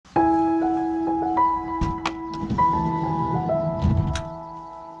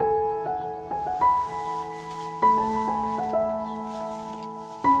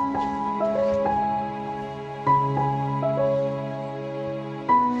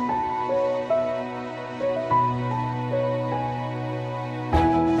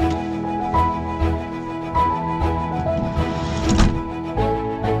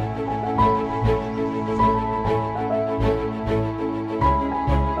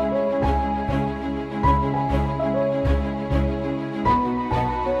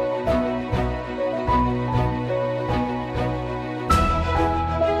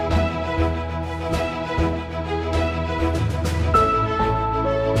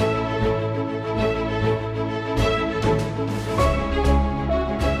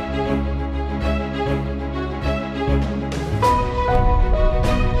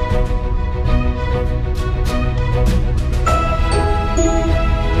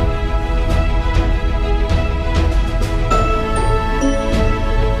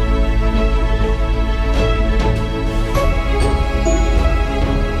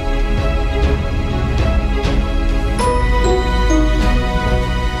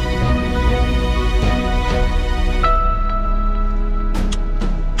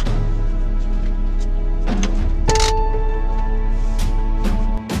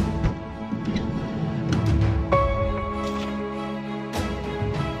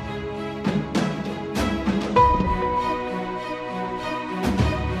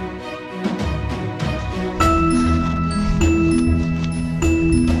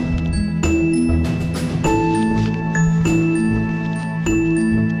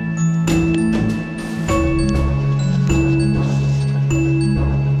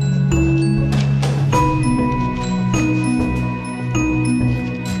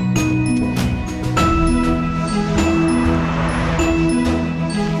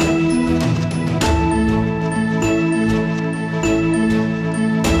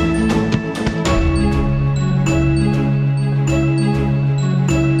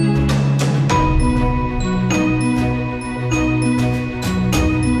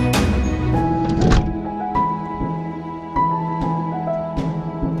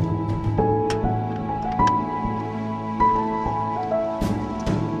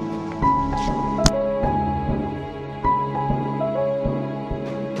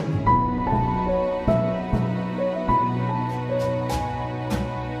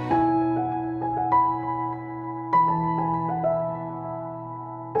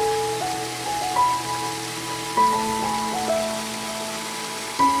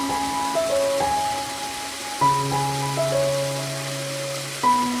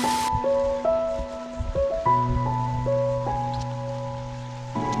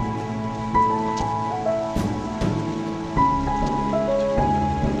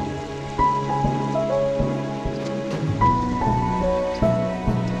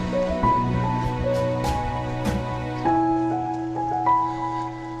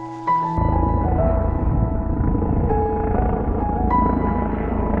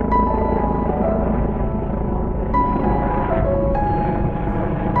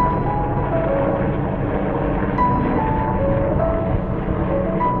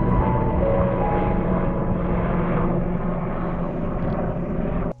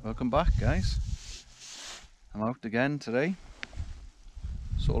Welcome back, guys. I'm out again today.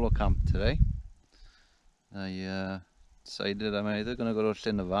 Solo camp today. I decided I'm either going to go to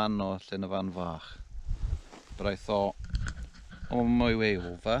Llyn or Llyn Fach. But I thought on my way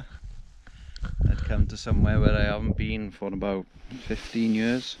over I'd come to somewhere where I haven't been for about 15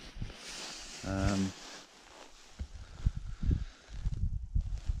 years.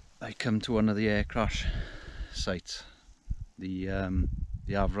 I come to one of the air crash sites.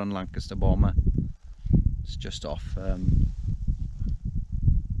 The Avron Lancaster bomber. It's just off oh,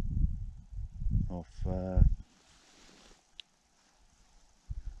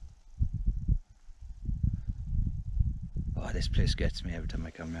 this place gets me every time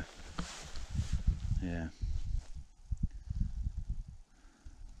I come here. Yeah.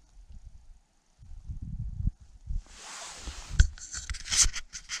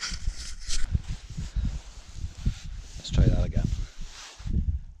 Let's try that again.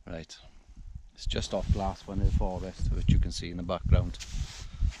 Right. It's just off Glassford Forest, which you can see in the background.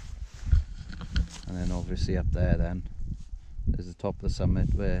 And then obviously up there then there's the top of the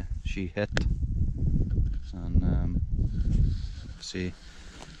summit where she hit. And see,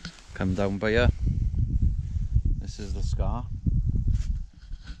 come down by here. This is the scar.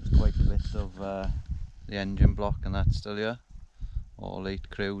 There's quite a bit of the engine block and that still here. All 8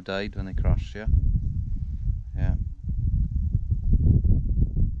 crew died when they crashed here. Yeah.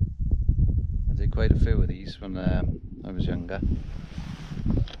 I did quite a few of these when I was younger.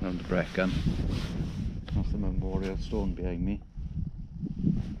 Around the Brecon. That's the memorial stone behind me.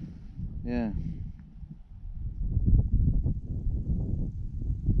 Yeah.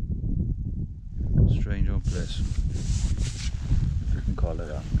 Strange old place, if you can call it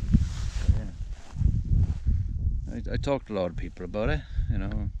that. Yeah. I talked to a lot of people about it, you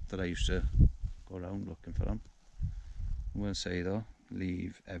know, that I used to go around looking for them. I will say though,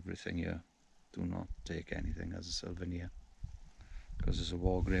 leave everything here. Do not take anything as a souvenir, because it's a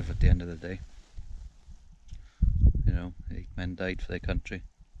war grave at the end of the day. You know, 8 men died for their country.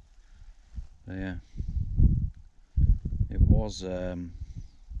 But yeah, it was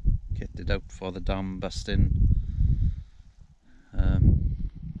kitted out for the dam busting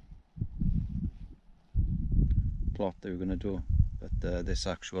plot they were going to do, but this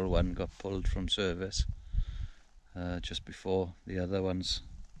actual one got pulled from service just before the other ones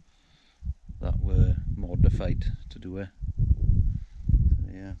that were modified to do it. So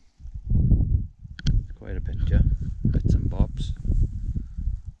yeah, it's quite a picture, bits and bobs.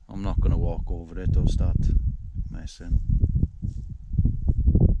 I'm not going to walk over it or start messing.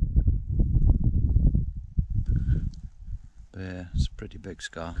 But yeah, it's a pretty big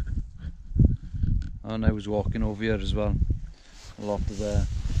scar. And I was walking over here as well. A lot of the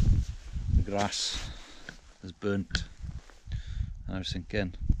grass is burnt. And I was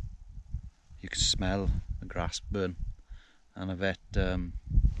thinking, you could smell the grass burn. And I bet, you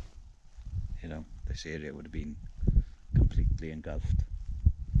know, this area would have been completely engulfed.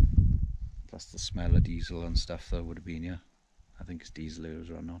 Plus the smell of diesel and stuff that would have been here. I think it's diesel it was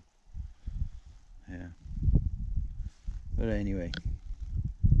run on. Yeah. But anyway,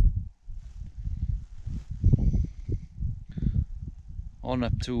 on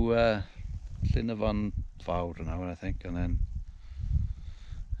up to Llyn Fawr now, I think, and then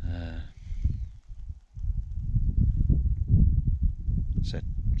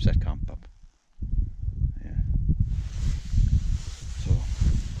set camp up. Yeah. So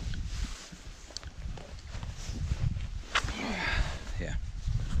yeah,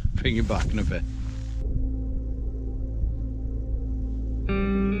 bring you back in a bit.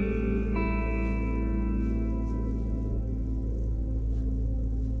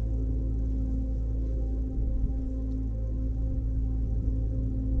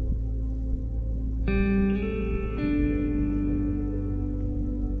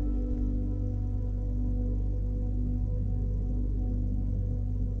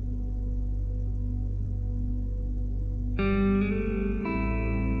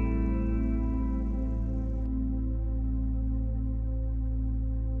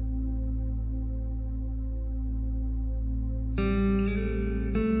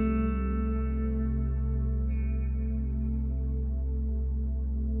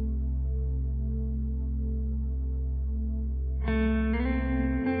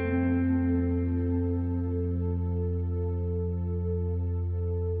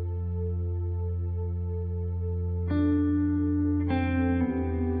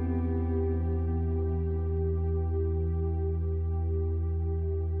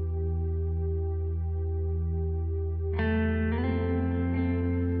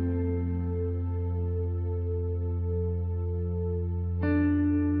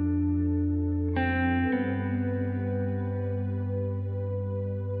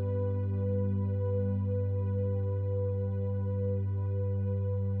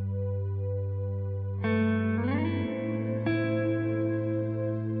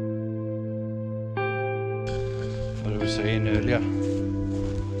 But I was saying earlier,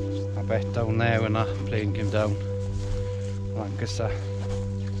 I bet down there when that plane came down, Lancaster,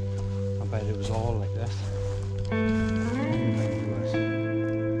 I bet it was all like this. It was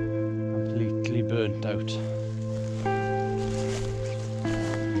completely burnt out.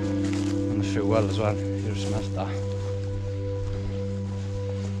 And the fuel as well, you smelled that.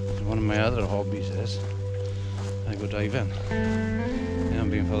 And one of my other hobbies is I go diving. I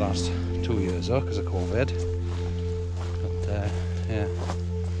haven't been for the last 2 years though because of COVID. But yeah,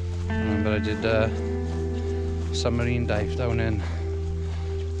 I remember I did a submarine dive down in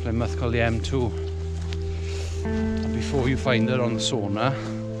Plymouth called the M2. And before you find it on the sonar,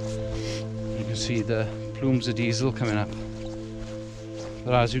 you can see the plumes of diesel coming up.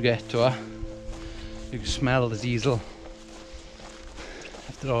 But as you get to her, you can smell the diesel.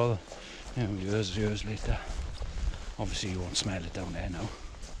 After all, you know, years later. Obviously you won't smell it down there now.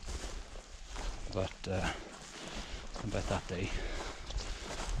 But I bet that day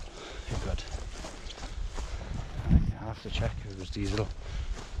you could. I have to check if it was diesel.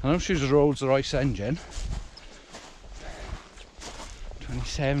 I know she was a Rolls Royce engine.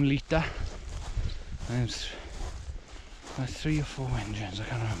 27 litre. And it was like 3 or 4 engines, I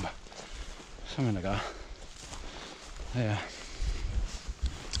can't remember. Something like that. Yeah.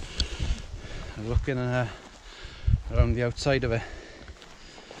 I'm looking around the outside of it.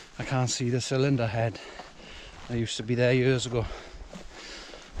 I can't see the cylinder head. I used to be there years ago.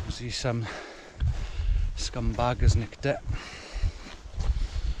 I see some scumbag has nicked it.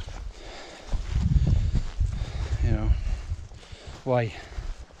 You know, why?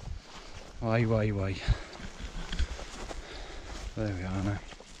 Why? There we are now.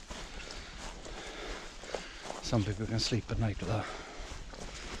 Some people can sleep at night with that.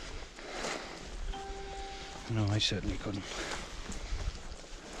 No, I certainly couldn't.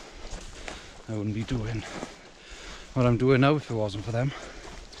 I wouldn't be doing what I'm doing now if it wasn't for them.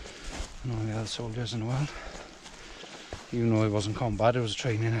 And all the other soldiers in the world. Even though it wasn't combat, it was a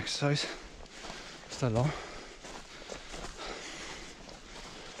training exercise. Still on.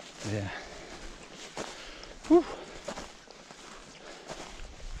 Yeah. Whew.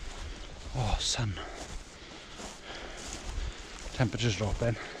 Oh, sun. Temperature's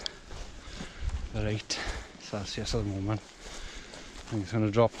dropping. They're 8 Celsius at the moment. I think it's going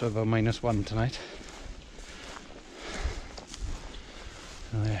to drop to about -1 tonight.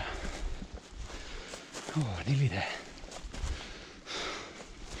 Oh yeah. Oh, nearly there.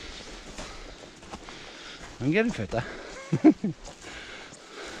 I'm getting fitter. I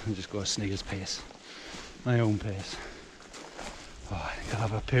just go a snail's pace. My own pace. Oh, I think I'll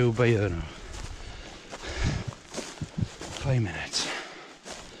have a pill by here now. 5 minutes.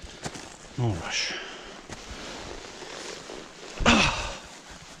 No rush.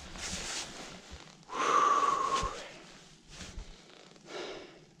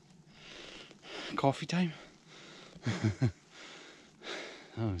 Coffee time?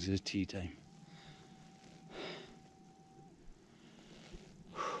 Oh, it's just tea time.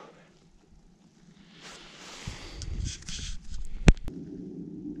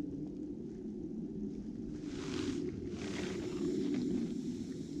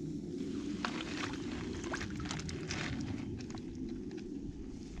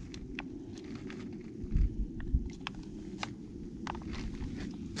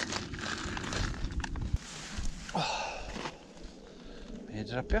 Made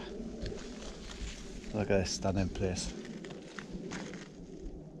it up here. Look at this stunning place.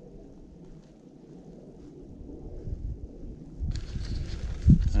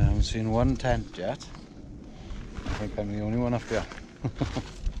 I haven't seen one tent yet. I think I'm the only one up here.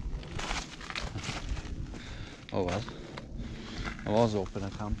 Oh well. I was hoping a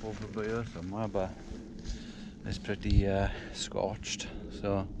camp over by here somewhere, but it's pretty scorched,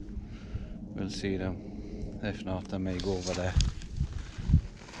 so we'll see now. If not, I may go over there.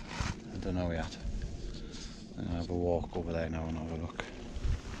 I don't know yet. I'm gonna have a walk over there now and have a look.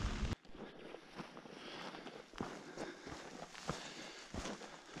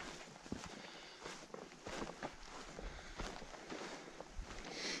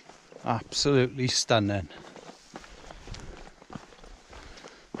 Absolutely stunning.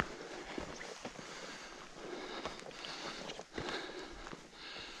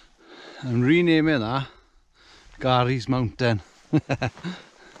 I'm renaming that Gary's Mountain.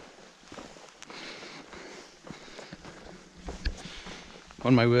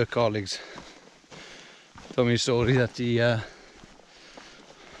 One of my work colleagues told me a story that he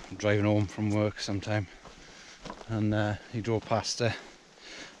driving home from work sometime, and he drove past it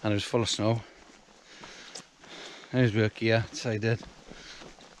and it was full of snow. And his work gear decided,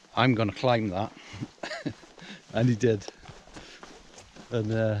 I'm going to climb that. And he did.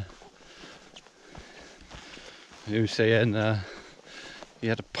 And he was saying he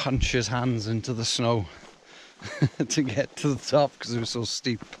had to punch his hands into the snow to get to the top because it was so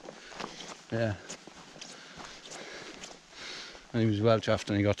steep. Yeah. And he was well chuffed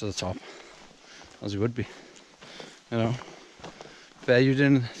when he got to the top, as he would be, you know. Bet you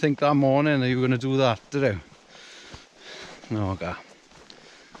didn't think that morning that you were going to do that, did you? No, okay.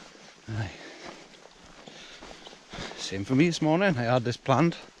 Aye. Same for me this morning. I had this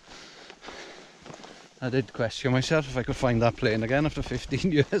planned. I did question myself if I could find that plane again after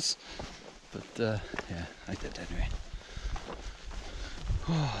 15 years. But yeah, I did anyway.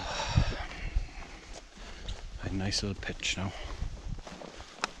 A nice little pitch now.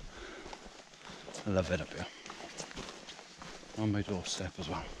 I love it up here. On my doorstep as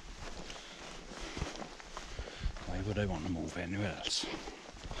well. Why would I want to move anywhere else?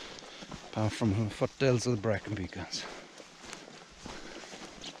 Apart from the foothills of the Brecon Beacons.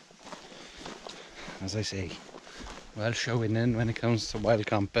 As I say, well showing in when it comes to wild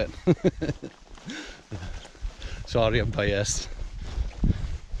camping. Sorry, I'm biased.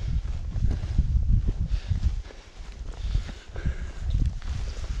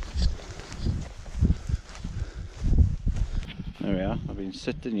 There we are. I've been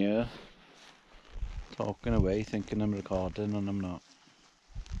sitting here talking away thinking I'm recording and I'm not.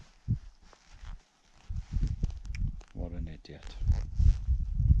 What an idiot.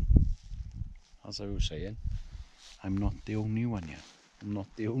 As I was saying, I'm not the only one here. I'm not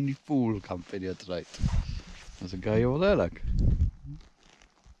the only fool camping here tonight. There's a guy over there, look.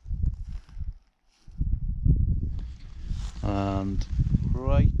 And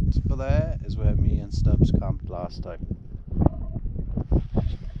right over there is where me and Stubbs camped last time.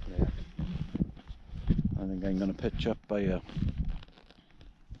 Yeah. I think I'm going to pitch up by here.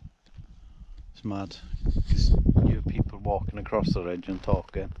 It's mad. You hear people walking across the ridge and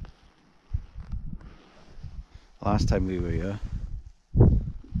talking. Last time we were here,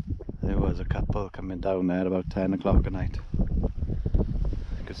 there was a couple coming down there about 10 o'clock at night.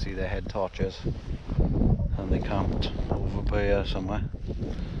 You could see their head torches, and they camped over by here somewhere,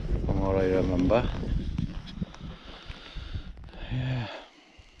 from what I remember. Yeah.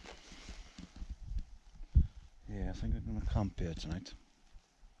 Yeah, I think I'm going to camp here tonight.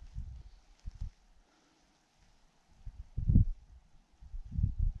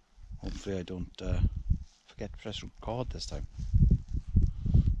 Hopefully I don't forget to press record this time.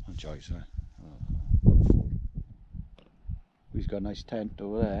 Enjoy, isn't it? Oh, he's got a nice tent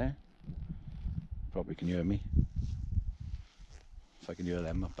over there. Probably can hear me. If I can hear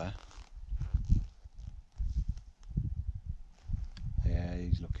them up there. Yeah,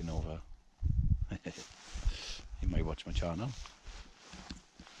 he's looking over. He might watch my channel.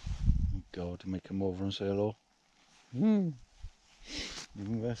 Oh God, he might come over and say hello. Even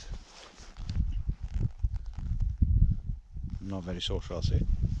worse. I'm not very social, I'll say.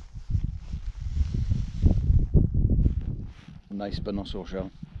 Nice but not social.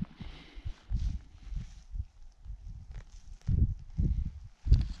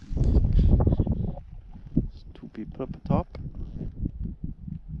 There's two people up the top.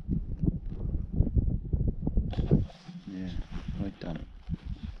 Yeah, right down.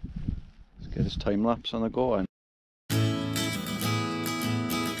 Let's get his time lapse on the go. And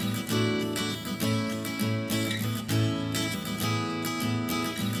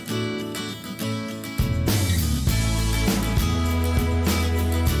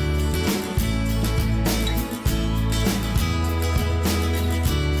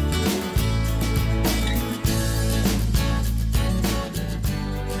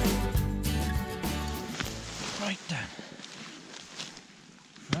right then.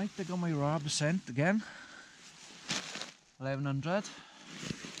 Right, I got my raw percent again. 1100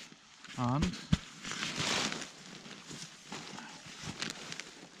 and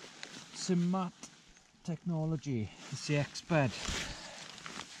Simmat technology. It's the X-Bed.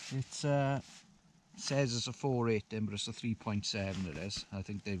 It says it's a 4 rating, but it's a 3.7 it is. I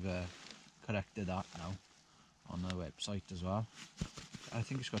think they've corrected that now on their website as well. I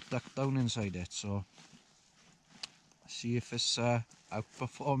think it's got duck down inside it, so see if this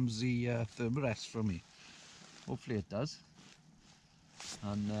outperforms the Thermarest for me. Hopefully it does.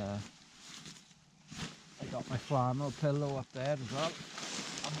 And I got my flannel pillow up there as well.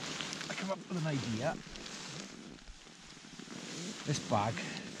 I come up with an idea. This bag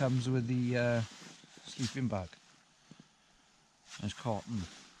comes with the sleeping bag. It's cotton.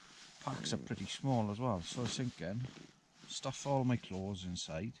 Packs are pretty small as well, so I was thinking stuff all my clothes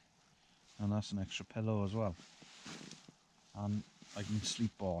inside, and that's an extra pillow as well. And I can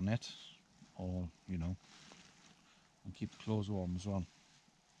sleep on it, or you know, and keep the clothes warm as well.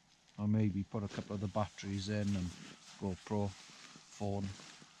 Or maybe put a couple of the batteries in and GoPro phone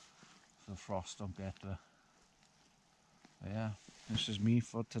so the frost don't get to. But yeah, this is me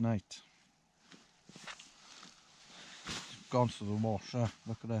for tonight. Gone to the washer,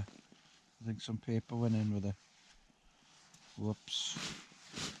 look at it. I think some paper went in with it. Whoops.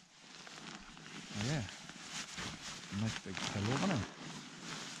 Oh yeah, a nice big pillow on it.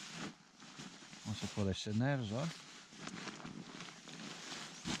 Once I put this in there as well.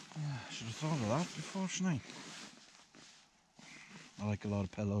 Yeah, I should have thought of that before, shouldn't I? I like a lot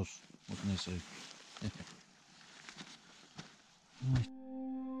of pillows, what can I say?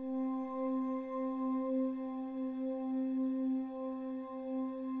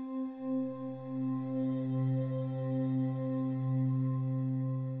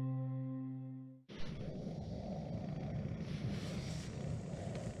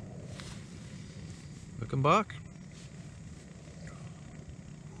 Welcome back.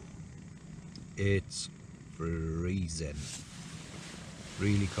 It's freezing.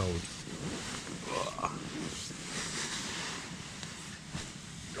 Really cold.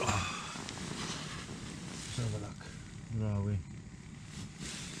 Let's have a look. Where are we?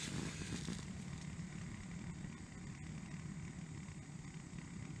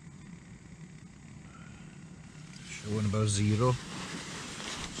 Showing about 0.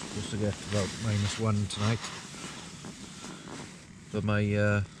 Supposed to get about -1 tonight. But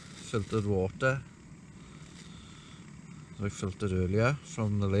my filtered water, I filtered earlier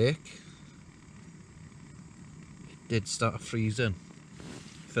from the lake, did start freezing.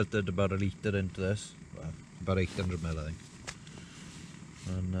 Filtered about a litre into this, well, about 800ml I think.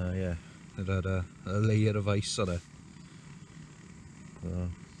 And yeah, it had a layer of ice on it. So,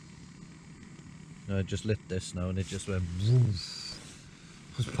 I just lit this now and it just went woof.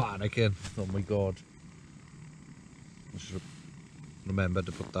 I was panicking. Oh my god. I should have remembered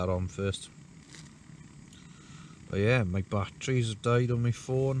to put that on first. But yeah, my batteries have died on my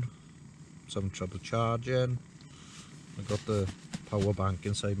phone. Some trouble charging. I got the power bank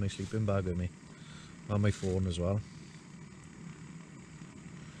inside my sleeping bag with me. And my phone as well.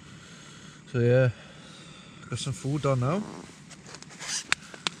 So yeah, got some food on now.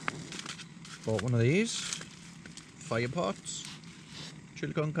 Bought one of these. Fire pots.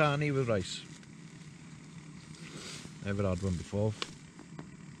 Chili con carne with rice. Never had one before.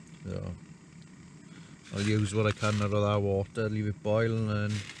 So I'll use what I can out of that water, leave it boil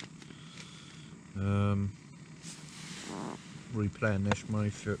and replenish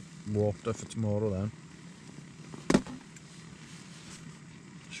my water for tomorrow then.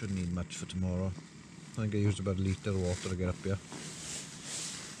 Shouldn't need much for tomorrow. I think I used about a litre of water to get up here.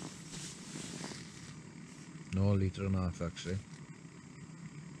 No, a litre and a half actually.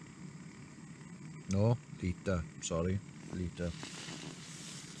 No, litre, sorry, litre.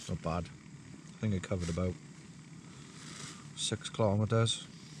 It's not bad. I think I covered about 6 kilometres.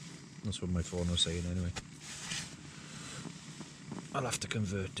 That's what my phone was saying anyway. I'll have to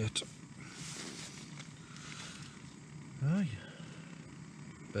convert it. Aye.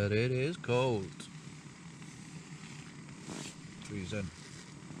 But it is cold. Freezing.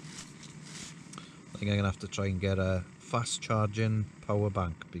 I think I'm going to have to try and get a fast charging power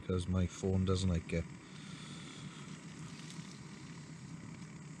bank because my phone doesn't like it.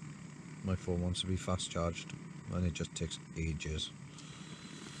 My phone wants to be fast charged and it just takes ages.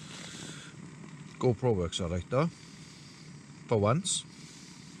 GoPro works alright though, for once.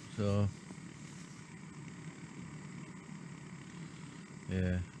 So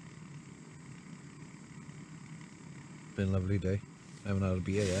yeah, been a lovely day. I haven't had a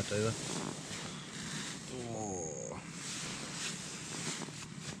beer yet either. Oh.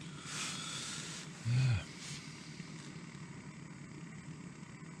 Yeah.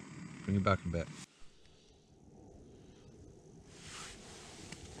 Bring it back a bit.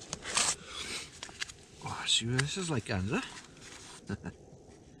 Oh, see what this is like, Angela? Can't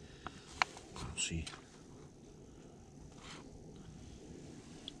see.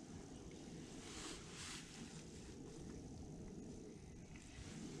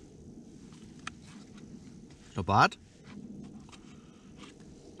 Not bad.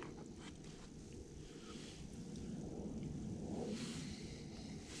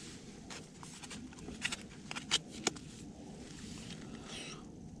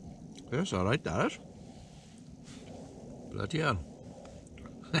 Yes, alright, that is. Bloody hell.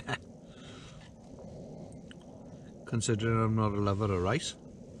 Considering I'm not a lover of rice.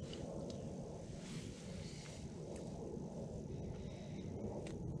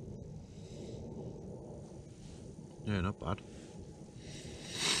 Yeah, not bad.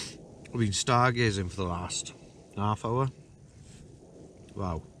 I've been stargazing for the last, I half hour.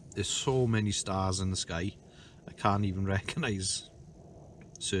 Wow, there's so many stars in the sky, I can't even recognise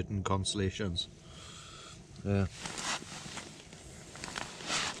certain constellations. Yeah.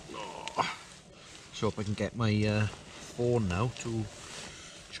 So hope I can get my phone now to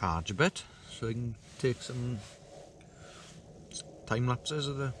charge a bit so I can take some time lapses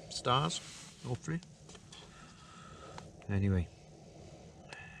of the stars, hopefully. Anyway,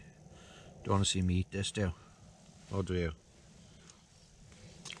 do you want to see me eat this, do you? Or do you?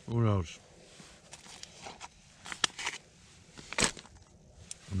 Who knows?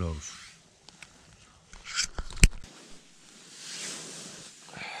 Who knows?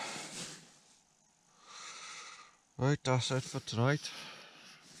 Right, that's it for tonight.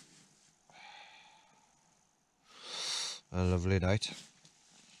 A lovely night.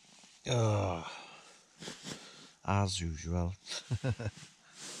 Oh, as usual.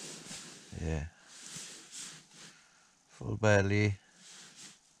 Yeah. Full belly.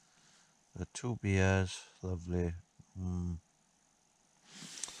 The 2 beers. Lovely.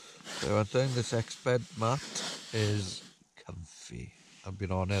 So I think this X-bed mat is comfy. I've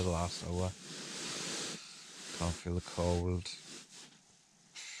been on it the last hour. Can't feel the cold.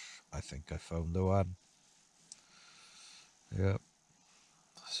 I think I found the one. Yep.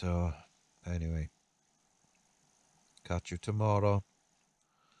 So, anyway. Catch you tomorrow.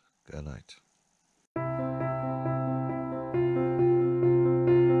 Good night.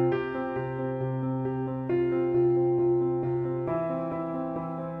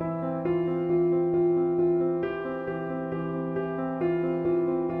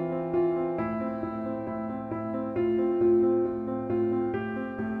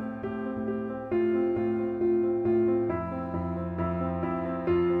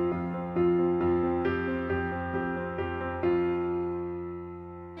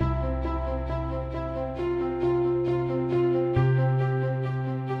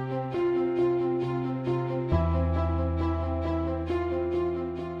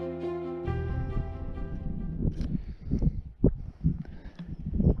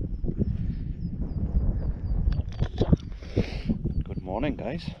 Morning,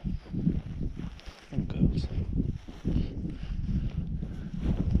 guys and girls.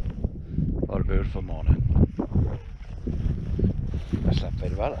 What a beautiful morning. I slept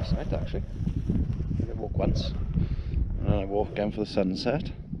very well last night, actually. I woke once and then I woke again for the sunset.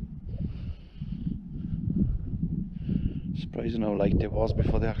 Surprising how light it was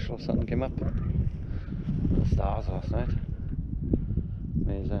before the actual sun came up. The stars last night.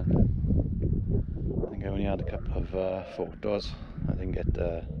 Amazing. I think I only had a couple of photos. I didn't get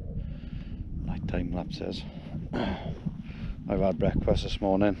nighttime lapses. I've had breakfast this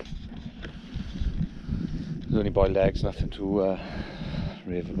morning. There's only boiled eggs, nothing to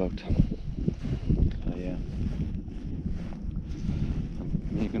rave about. Yeah.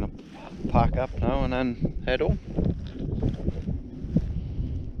 I'm gonna pack up now and then head home.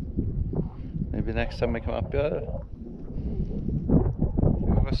 Maybe next time I come up here,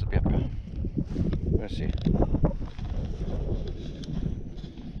 this will be up here. We'll see.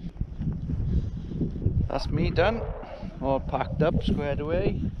 That's me done, all packed up, squared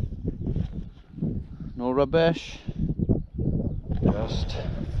away, no rubbish, just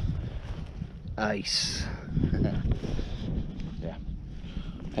ice. Yeah,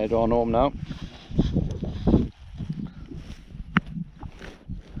 head on home now.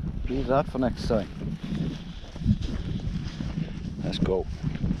 Leave that for next time. Let's go.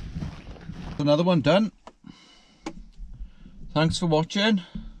 Another one done. Thanks for watching.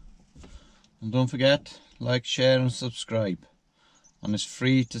 And don't forget, like, share and subscribe. And it's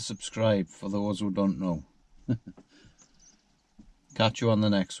free to subscribe for those who don't know. Catch you on the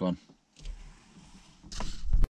next one.